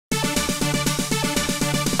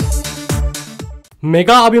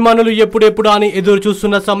Mega అభిమానులు ఎప్పుడెప్పుడు అని ఎదురు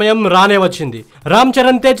చూస్తున్న సమయం రానే వచ్చింది. రామ్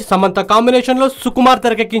చరణ్ తేజ్ సమంత కాంబినేషన్ లో సుకుమార్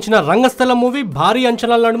తెరకెక్కించిన రంగస్థలం మూవీ భారీ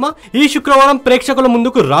అంచనాల నడుమ ఈ శుక్రవారం ప్రేక్షకుల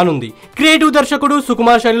ముందుకు రానుంది. క్రియేటివ్ దర్శకుడు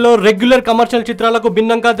సుకుమార్ శైలిలో రెగ్యులర్ కమర్షియల్ చిత్రాలకు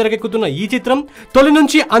భిన్నంగా తెరకెక్కుతున్న ఈ చిత్రం తొలి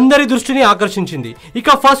నుంచి అందరి దృష్టిని ఆకర్షించింది. ఇక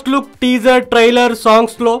first look, teaser, trailer,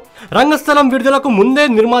 songs లో రంగస్థలం విడుదలకు ముందే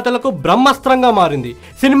నిర్మాతలకు బ్రహ్మాస్త్రంగా మారింది.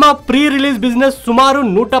 సినిమా ప్రీ రిలీజ్ బిజినెస్ సుమారు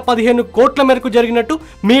 115 కోట్ల మేరకు జరిగినట్టు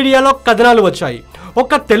మీడియాలో కథనాలు వచ్చాయి.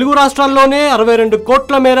 ఒక్క తెలుగు రాష్ట్రాల్లోనే 62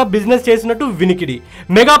 కోట్ల మేర బిజినెస్ చేసినట్టు వినికిడి.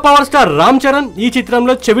 Mega power star Ram Charan ఈ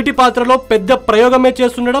చిత్రంలో చెవిటి పాత్రలో పెద్ద ప్రయోగమే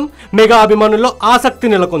చేస్తుండడం మెగా అభిమానుల్లో ఆసక్తి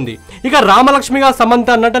నెలకొంది. ఇక రామలక్ష్మిగా సమంత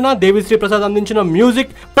నటన, దేవిశ్రీ ప్రసాద్ అందించిన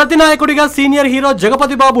మ్యూజిక్, ప్రతినాయకుడిగా సీనియర్ హీరో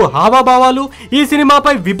జగపతి బాబు హావాభావాలు ఈ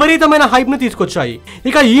సినిమాపై విపరీతమైన హైప్ ను తీసుకొచ్చాయి.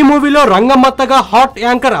 ఇక ఈ మూవీలో రంగమ్మత్తగా హాట్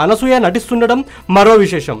యాంకర్ అనసూయ నటిస్తుండడం మరో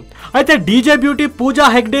విశేషం. అయితే డీజే బ్యూటీ పూజా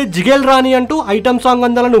హెగ్డే జిగేల్ రాణి అంటూ ఐటమ్ సాంగ్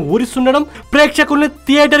అందాలను ఊరిస్తుండడం ప్రేక్షకుల్ని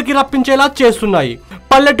థియేటర్ కి రప్పించేలా చేస్తున్నాయి.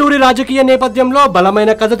 పల్లెటూరి రాజకీయ నేపథ్యంలో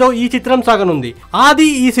బలమైన కథతో ఈ చిత్రం సాగనుంది. ఆది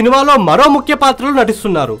ఈ సినిమాలో మరో ముఖ్య పాత్రలు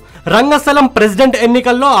నటిస్తున్నారు. రంగస్థలం ప్రెసిడెంట్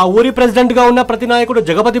ఎన్నికల్లో ఆ ఊరి ప్రెసిడెంట్ గా ఉన్న ప్రతినాయకుడు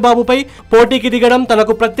జగపతి బాబుపై పోటీకి దిగడం,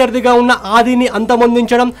 తనకు ప్రత్యర్థిగా ఉన్న ఆదిని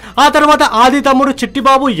అంతమొందించడం, ఆ తర్వాత ఆది తమ్ముడు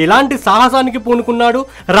చిట్టిబాబు ఎలాంటి సాహసానికి పూనుకున్నాడు,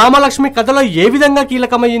 రామలక్ష్మి కథలో ఏ విధంగా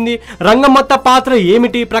కీలకమైంది, రంగమ్మత్త పాత్ర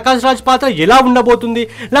ఏమిటి, ప్రకాష్ రాజ్ పాత్ర ఎలా ఉండబోతుంది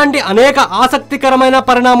లాంటి అనేక ఆసక్తికరమైన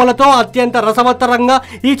పరిణామాలతో అత్యంత రసవత్తరంగా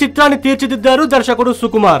ఈ చిత్రాన్ని తీర్చిదిద్దారు దర్శకుడు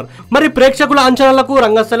సుకుమార్. మరి ప్రేక్షకుల అంచనాలకు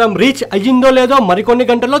రంగస్థలం రీచ్ అయ్యిందో లేదో మరికొన్ని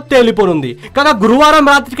గంటల్లో తేలిపోనుంది. కాగా గురువారం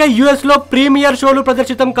రాత్రికే యుఎస్ లో ప్రీమియర్ షోలు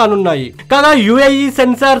ప్రదర్శితం కానున్నాయి. కాగా యుఏఈ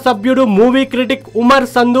సెన్సార్ సభ్యుడు మూవీ క్రిటిక్ ఉమర్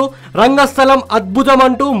సంధు రంగస్థలం అద్భుతం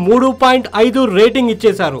అంటూ 3.5 రేటింగ్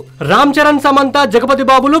ఇచ్చేశారు. రామ్ చరణ్, సమంత, జగపతి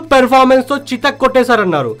బాబులు పెర్ఫార్మెన్స్ తో చితక్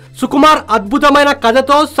కొట్టేశారన్నారు. సుకుమార్ అద్భుతమైన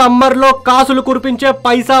కథతో సమ్మర్ లో కాసులు కురిపించే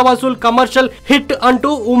పైసా వసూల్ కమర్షియల్ హిట్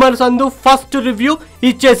అంటూ ఉమర్ సంధు ఫస్ట్ రివ్యూ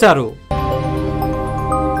ఇచ్చేశారు.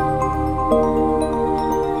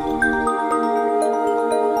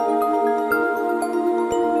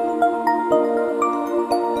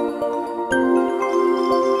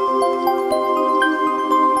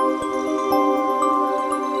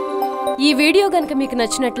 ఈ వీడియో గనుక మీకు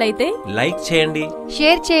నచ్చినట్లయితే లైక్ చేయండి,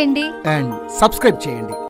 షేర్ చేయండి అండ్ సబ్స్క్రైబ్ చేయండి.